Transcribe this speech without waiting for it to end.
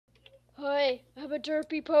have a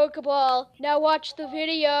derpy Pokeball. Now watch the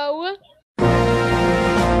video.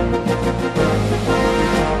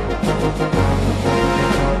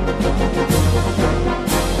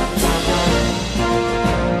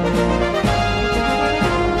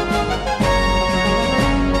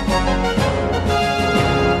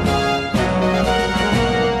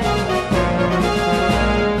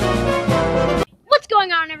 What's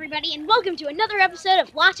going on, everybody, and welcome to another episode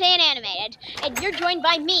of Latte and Animated. And you're joined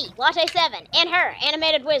by me, Latte7, and her,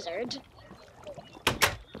 Animated Wizard.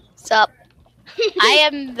 Sup? I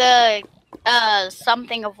am the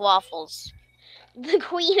something of waffles. The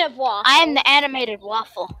Queen of Waffles. I am the animated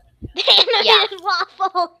waffle. The animated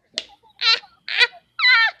waffle.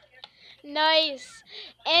 Nice.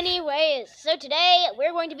 Anyways, so today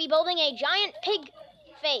we're going to be building a giant pig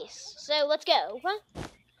face. So let's go.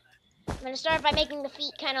 I'm going to start by making the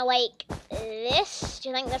feet kind of like this. Do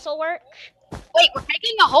you think this will work? Wait, we're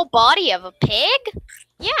making a whole body of a pig?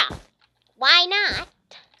 Yeah. Why not?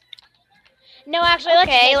 No, actually,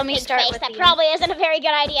 let's just make let me start face. with That the... probably isn't a very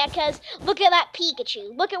good idea, because look at that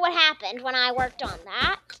Pikachu. Look at what happened when I worked on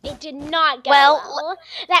that. It did not go well.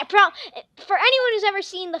 For anyone who's ever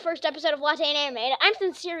seen the first episode of Latte and Animated, I'm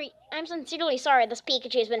sincerely sorry this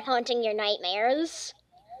Pikachu's been haunting your nightmares.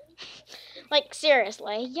 Like,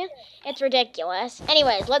 seriously. It's ridiculous.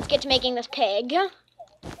 Anyways, let's get to making this pig.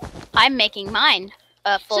 I'm making mine.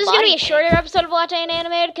 So this is going to be a shorter episode of Latte and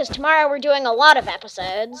Animated, because tomorrow we're doing a lot of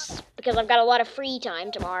episodes, because I've got a lot of free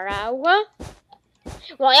time tomorrow. Well,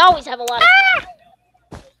 I always have a lot of free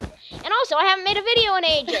time. And also, I haven't made a video in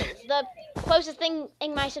ages. The closest thing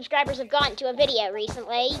my subscribers have gotten to a video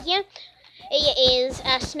recently is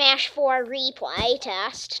a Smash 4 replay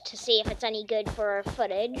test to see if it's any good for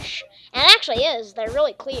footage. And it actually is. They're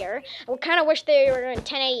really clear. I kind of wish they were in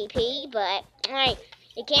 1080p, but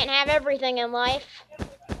you can't have everything in life.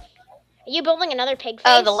 Are you building another pig face?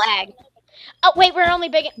 Oh, the lag. Oh, wait, we're only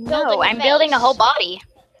building No, I'm building a whole body.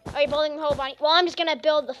 Oh, you're building the whole body? Well, I'm just going to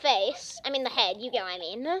build the face. I mean, the head. You get what I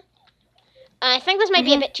mean. I think this might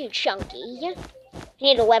be a bit too chunky. You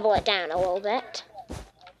need to level it down a little bit.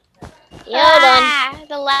 Yeah,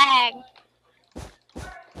 The lag.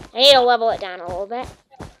 I need to level it down a little bit.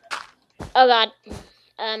 Oh, God.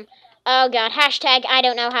 Oh, God. Hashtag I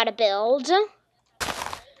don't know how to build.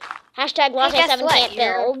 Hashtag Latte7 can't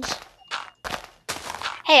build.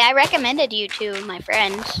 Hey, I recommended you to my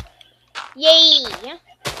friends. Yay!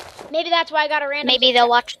 Maybe that's why I got a random... Maybe they'll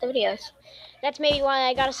watch the videos. That's maybe why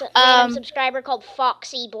I got a random subscriber called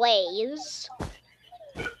Foxy Blaze.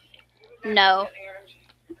 No.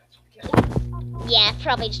 Yeah,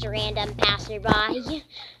 probably just a random passerby.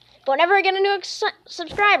 But whenever I get a new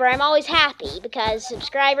subscriber, I'm always happy, because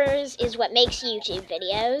subscribers is what makes YouTube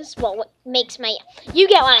videos. Well, what makes my... You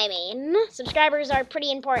get what I mean. Subscribers are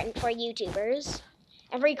pretty important for YouTubers.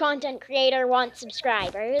 Every content creator wants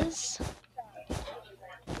subscribers.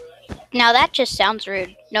 Now that just sounds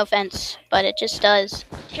rude. No offense, but it just does.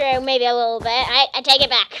 True, maybe a little bit. I take it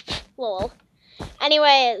back. Lol.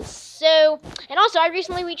 Anyways, so... And also, I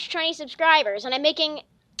recently reached 20 subscribers, and I'm making...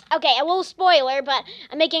 Okay, a little spoiler, but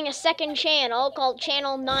I'm making a second channel called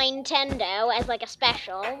Channel 9Tendo as like a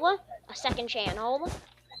special. A second channel.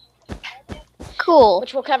 Cool.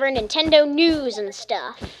 Which will cover Nintendo news and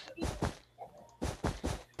stuff.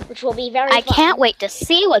 Which will be very fun. I can't wait to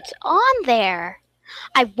see what's on there.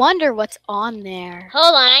 I wonder what's on there.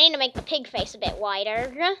 Hold on, I need to make the pig face a bit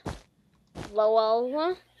wider.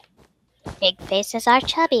 Lol. Pig faces are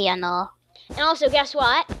chubby and all. And also, guess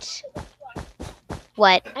what?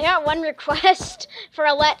 What? I got one request for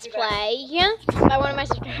a Let's Play by one of my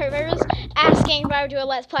subscribers asking if I would do a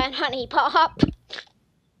Let's Play on Honey Pop.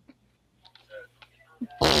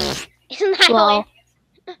 Isn't that hilarious?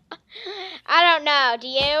 I don't know. Do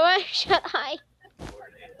you? Should I?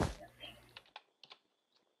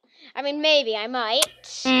 I mean, maybe I might.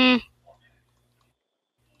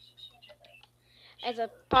 As a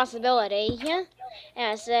possibility.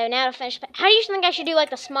 Yeah, so now to finish... How do you think I should do, like,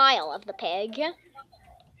 the smile of the pig?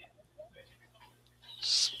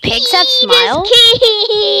 Pigs have smiles?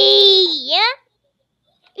 Key!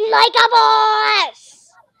 Like a boss!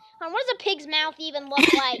 What does a pig's mouth even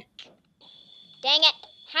look like? Dang it.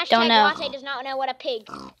 Hashtag Latte does not know what a pig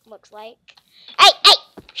looks like. Hey!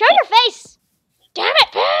 Show your face! Damn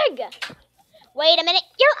it, pig! Wait a minute.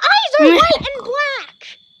 Your eyes are white and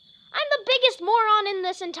black! I'm the biggest moron in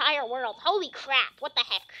this entire world. Holy crap. What the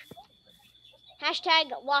heck?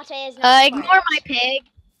 Hashtag Latte is not ignore my pig.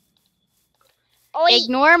 Oi.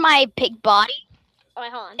 Ignore my pig body. Oh,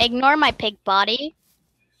 wait, hold on. Ignore my pig body.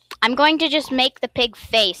 I'm going to just make the pig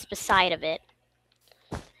face beside of it.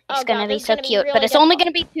 It's gonna be so cute, but it's only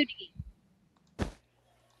gonna be 2D.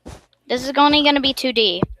 This is only gonna be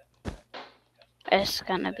 2D. It's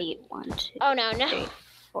gonna be 1, 2, Oh no, 3,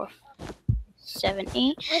 4, 7,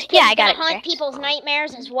 8. This Yeah, I pig's got gonna it. haunt Correct. people's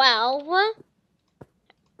nightmares as well.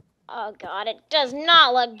 Oh god, it does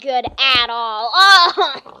not look good at all.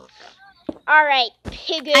 Oh! Alright,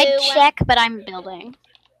 Pigoo. I check, but I'm building.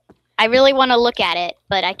 I really want to look at it,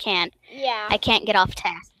 but I can't. Yeah. I can't get off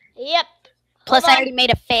task. Yep. Plus, Hold I on. already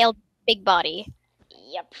made a failed big body.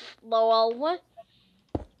 Yep. Lol.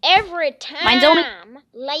 Every time. Mine's only-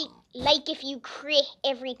 Like if you crit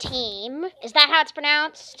every time. Is that how it's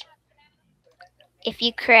pronounced? If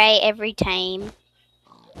you cry every time.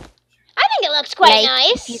 I think it looks quite Like,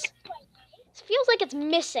 nice. if you- It feels like it's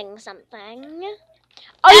missing something.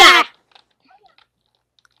 Oh yeah.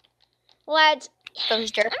 Let's. Those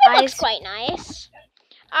jerk It looks eyes. quite nice.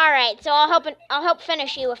 All right, so I'll help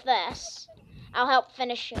finish you with this. I'll help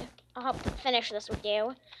finish this with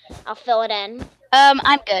you. I'll fill it in. I'm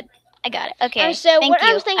good. I got it. Okay. So thank what you.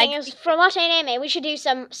 I was thinking is, for Latte and Anime, we should do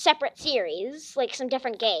some separate series, like some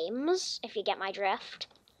different games, if you get my drift.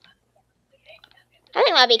 I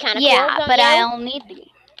think that'd be kind of cool. Yeah, don't but you? I'll need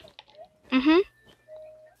to. Mhm.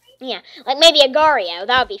 Yeah, like maybe a Gario.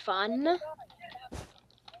 That would be fun.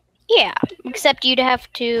 Yeah, except you'd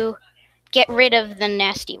have to get rid of the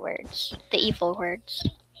nasty words, the evil words.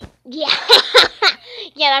 Yeah.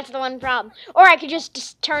 Yeah, that's the one problem. Or I could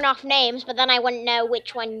just turn off names, but then I wouldn't know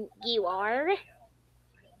which one you are. Am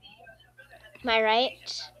I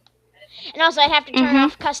right? And also I'd have to turn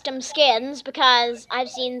off custom skins, because I've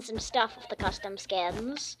seen some stuff with the custom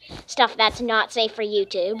skins. Stuff that's not safe for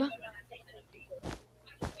YouTube.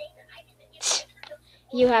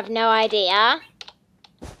 You have no idea.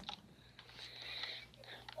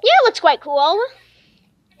 Yeah, it looks quite cool.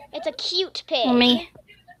 It's a cute pig.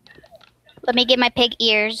 Let me get my pig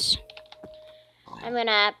ears. I'm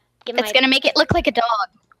gonna give It's gonna make it look like a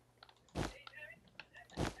dog.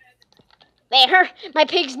 There, my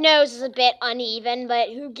pig's nose is a bit uneven, but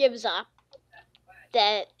who gives a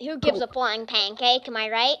flying pancake? Am I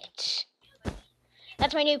right?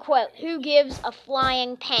 That's my new quote. Who gives a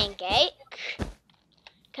flying pancake?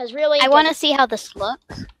 Because really, I want to see how this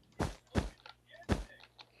looks.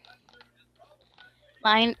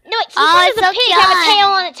 Mine. No, it's the so pig have a tail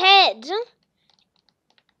on its head.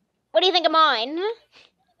 What do you think of mine?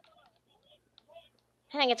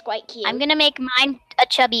 I think it's quite cute. I'm gonna make mine a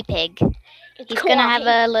chubby pig. It's He's gonna have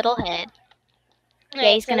kawaii. a little head. Right,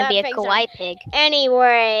 Yeah, he's so gonna that be a pig's kawaii pig.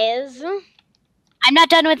 Anyways, I'm not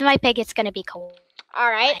done with my pig. It's gonna be kawaii. all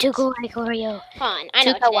right. Too kawaii for you. Fine, I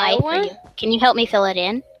know Too what kawaii to for do. you. Can you help me fill it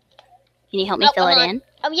in? Can you help me fill it in?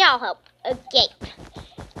 Oh yeah, I'll help. Okay.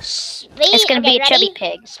 Speed. It's gonna be a ready? chubby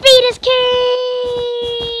pig. Speed is key.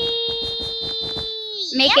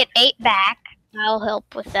 Make Yep. it 8 back. I'll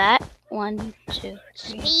help with that. 1, 2,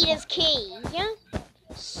 3. Speed is key. Yeah.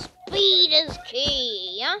 Speed is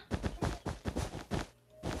key. Yeah.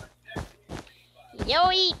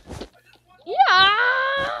 Yoey. Yeah.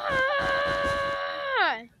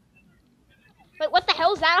 Wait, what the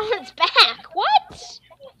hell is that on its back? What?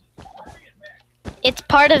 It's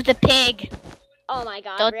part of the pig. Oh my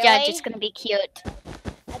god, Don't really? judge. It's gonna be cute.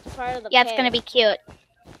 That's part of the Yeah, pig. it's gonna be cute.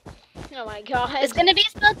 Oh my god. It's gonna be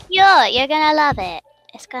so cute. You're gonna love it.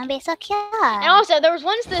 It's gonna be so cute. And also, there was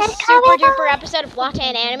once this super duper episode of Latte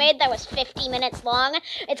and Animated that was 50 minutes long.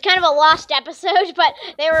 It's kind of a lost episode, but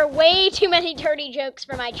there were way too many dirty jokes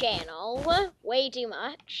for my channel. Way too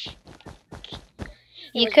much.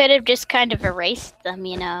 You could have just kind of erased them,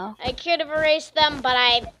 you know. I could have erased them, but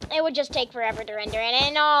it would just take forever to render. And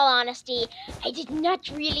in all honesty, I did not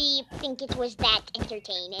really think it was that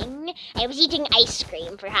entertaining. I was eating ice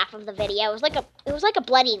cream for half of the video. It was like a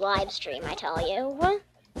bloody live stream, I tell you.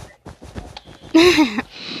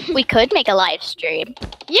 We could make a live stream.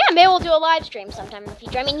 Yeah, maybe we'll do a live stream sometime in the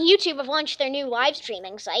future. I mean, YouTube have launched their new live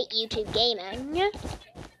streaming site, YouTube Gaming.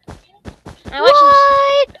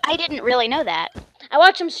 I didn't really know that. I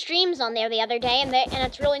watched some streams on there the other day, and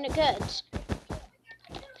it's really good.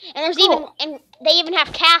 And there's they even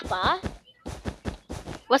have Kappa.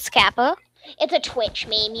 What's Kappa? It's a Twitch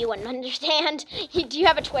meme. You wouldn't understand. Do you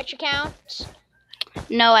have a Twitch account?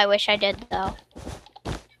 No, I wish I did though.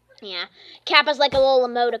 Yeah, Kappa's like a little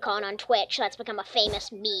emoticon on Twitch that's become a famous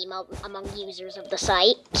meme among users of the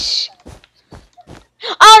site.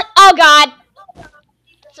 Oh God!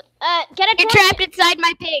 So, get a. You're trapped inside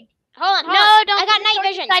my pig. Hold on. No, don't. I got put a night torch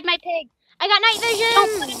vision. inside my pig. I got night vision.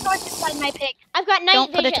 Don't put a torch inside my pig. I've got night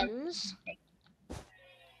Don't put a visions.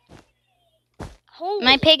 Holy.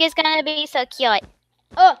 My pig is gonna be so cute.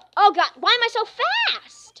 Oh God! Why am I so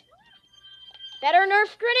fast? Better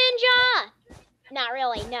nerf Greninja. Not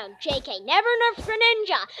really, no. JK, never nerf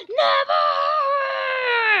Greninja! Never!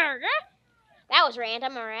 That was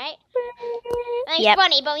random, alright? And it's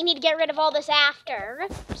funny, but we need to get rid of all this after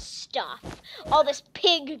stuff. All this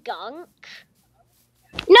pig gunk.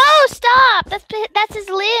 No, stop! That's his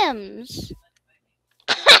limbs.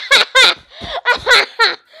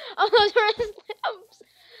 Oh, those are his limbs.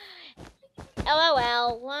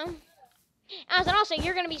 LOL. And also,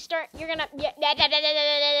 you're gonna start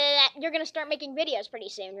making videos pretty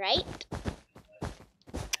soon, right?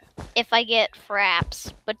 If I get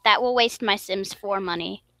fraps, but that will waste my Sims 4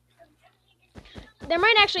 money. There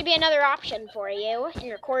might actually be another option for you in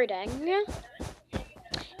recording.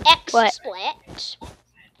 XSplit.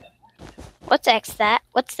 What's that?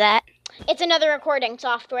 What's that? It's another recording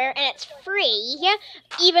software, and it's free,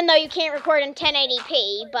 even though you can't record in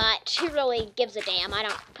 1080p, but who really gives a damn? I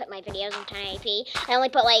don't put my videos in 1080p. I only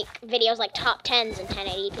put, like, videos like top 10s in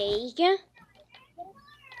 1080p.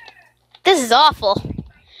 This is awful.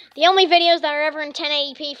 The only videos that are ever in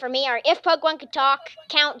 1080p for me are If Pokemon Could Talk,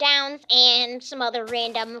 countdowns, and some other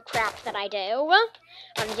random crap that I do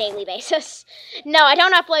on a daily basis. No, I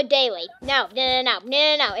don't upload daily. No.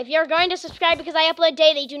 If you're going to subscribe because I upload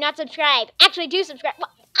daily, do not subscribe. Actually, do subscribe.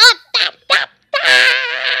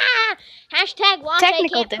 Hashtag Latte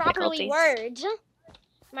can't properly words.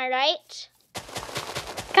 Am I right?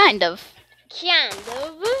 Kind of. Kind of.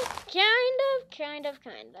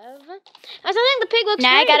 I still think the pig looks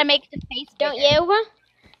Now great. I gotta make the face bigger. Don't you?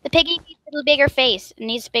 The piggy needs a little bigger face. It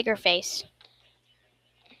needs a bigger face.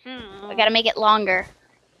 I gotta make it longer.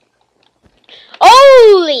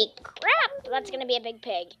 Holy crap! That's gonna be a big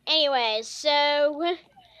pig. Anyways, so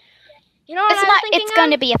you know what I was thinking It's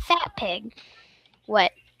gonna be a fat pig.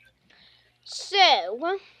 What? So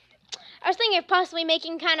I was thinking of possibly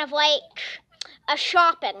making kind of like a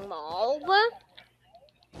shopping mall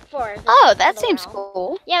for that seems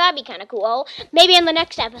cool. Yeah, that'd be kind of cool. Maybe in the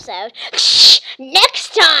next episode.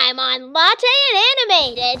 Next time on Latte and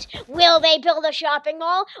Animated, will they build a shopping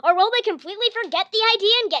mall, or will they completely forget the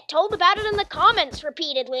idea and get told about it in the comments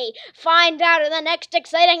repeatedly? Find out in the next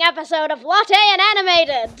exciting episode of Latte and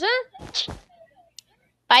Animated.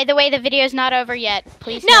 By the way, the video's not over yet.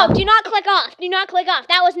 Please No, do not click off. Do not click off.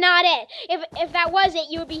 That was not it. If that was it,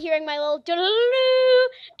 you would be hearing my little dun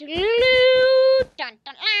dun dun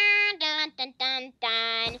dun dun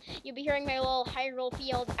dun. You'd be hearing my little Hyrule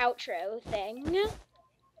Field outro thing.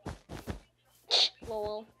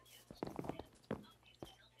 Lol.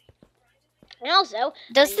 And also,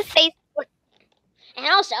 Does the face... And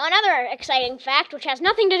also, another exciting fact, which has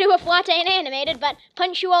nothing to do with Latte and Animated, but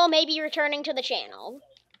Punctual may be returning to the channel.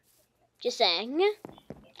 Just saying.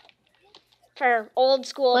 For old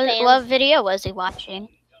school fans. What video was he watching?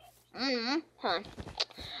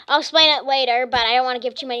 I'll explain it later, but I don't want to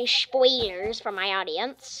give too many spoilers for my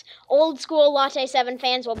audience. Old school Latte 7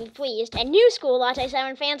 fans will be pleased, and new school Latte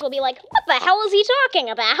 7 fans will be like, what the hell is he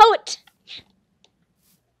talking about?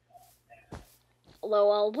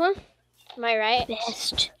 Lol. Am I right?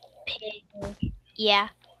 Best pig. Yeah.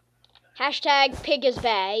 Hashtag pig is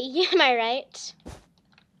bae. Am I right?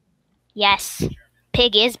 Yes.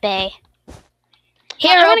 Pig is bae.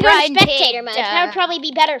 Well, I'm gonna go into spectator mode. That would probably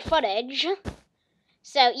be better footage.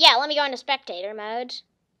 So, yeah, let me go into spectator mode.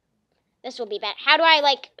 This will be better. How do I,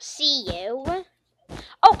 like, see you?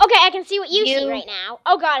 Oh, okay, I can see what you see right now.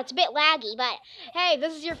 Oh, God, it's a bit laggy, but hey,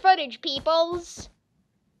 this is your footage, peoples.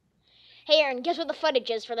 Hey, Aaron, guess what the footage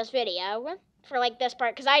is for this video? For, like, this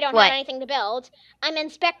part, because I don't have anything to build. I'm in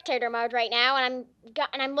spectator mode right now, and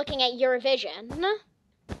I'm looking at your vision.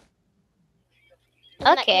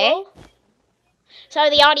 Okay. Cool? So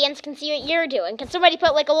the audience can see what you're doing. Can somebody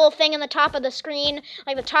put like a little thing in the top of the screen,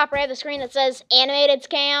 like the top right of the screen that says animated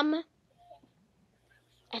scam?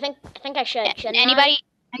 I think I should. Anybody?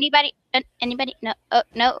 No.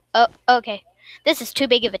 No. Oh, okay. This is too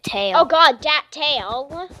big of a tail. Oh God, that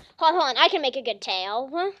tail. Hold on. I can make a good tail.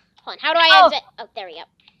 Hold on. How do I exit? Oh, there we go.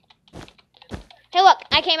 Hey, look!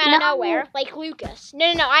 I came out of nowhere, like Lucas. No.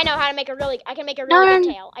 I know how to make a really. I can make a really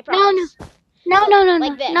good tail. I promise. No.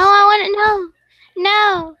 Like this. No, I want it.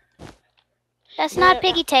 No. That's not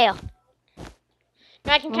piggy tail.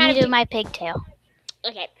 No, I can kind of do my pigtail.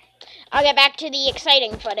 Okay. I'll get back to the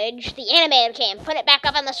exciting footage. The animated cam. Put it back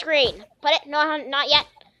up on the screen. Put it? No, not yet.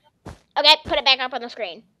 Okay, put it back up on the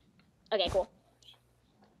screen. Okay, cool.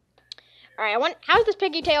 Alright, how's this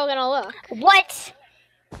piggy tail gonna look? What?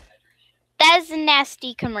 That is a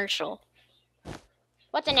nasty commercial.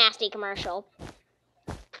 What's a nasty commercial?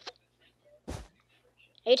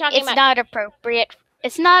 Are you talking about... It's not appropriate.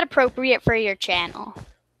 It's not appropriate for your channel.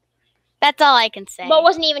 That's all I can say. What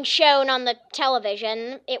wasn't even shown on the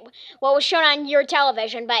television. What was shown on your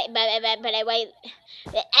television, but wait.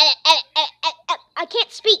 I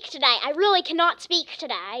can't speak today. I really cannot speak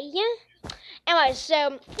today. Anyway,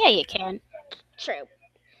 so Yeah, you can. true.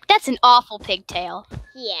 That's an awful pigtail.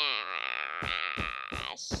 Yes.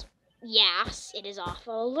 Yes, it is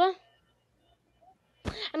awful.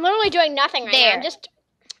 I'm literally doing nothing right now.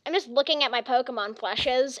 I'm just looking at my Pokemon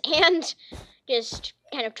plushes and just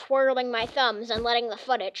kind of twirling my thumbs and letting the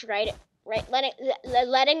footage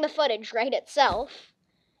letting the footage write itself.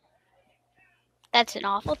 That's an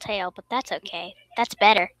awful tail, but that's okay. That's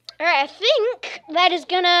better. Alright, I think that is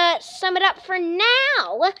gonna sum it up for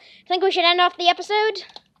now. Think we should end off the episode?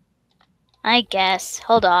 I guess.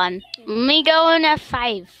 Hold on. Let me go on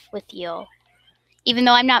F5 with you. Even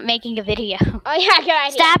though I'm not making a video. Oh yeah, good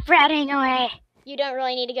idea. Stop running away. You don't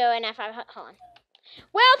really need to go in F5. Hold on.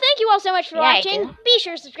 Well, thank you all so much for watching. Be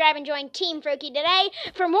sure to subscribe and join Team Froakie today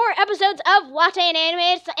for more episodes of Latte and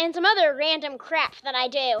Anime and some other random crap that I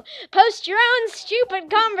do. Post your own stupid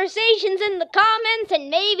conversations in the comments and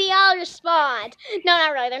maybe I'll respond. No,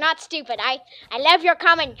 not really. They're not stupid. I love your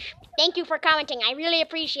comments. Thank you for commenting. I really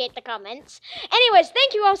appreciate the comments. Anyways,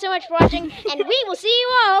 thank you all so much for watching, and we will see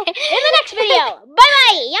you all in the next video.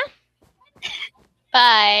 Bye-bye.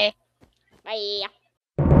 Bye. Bye.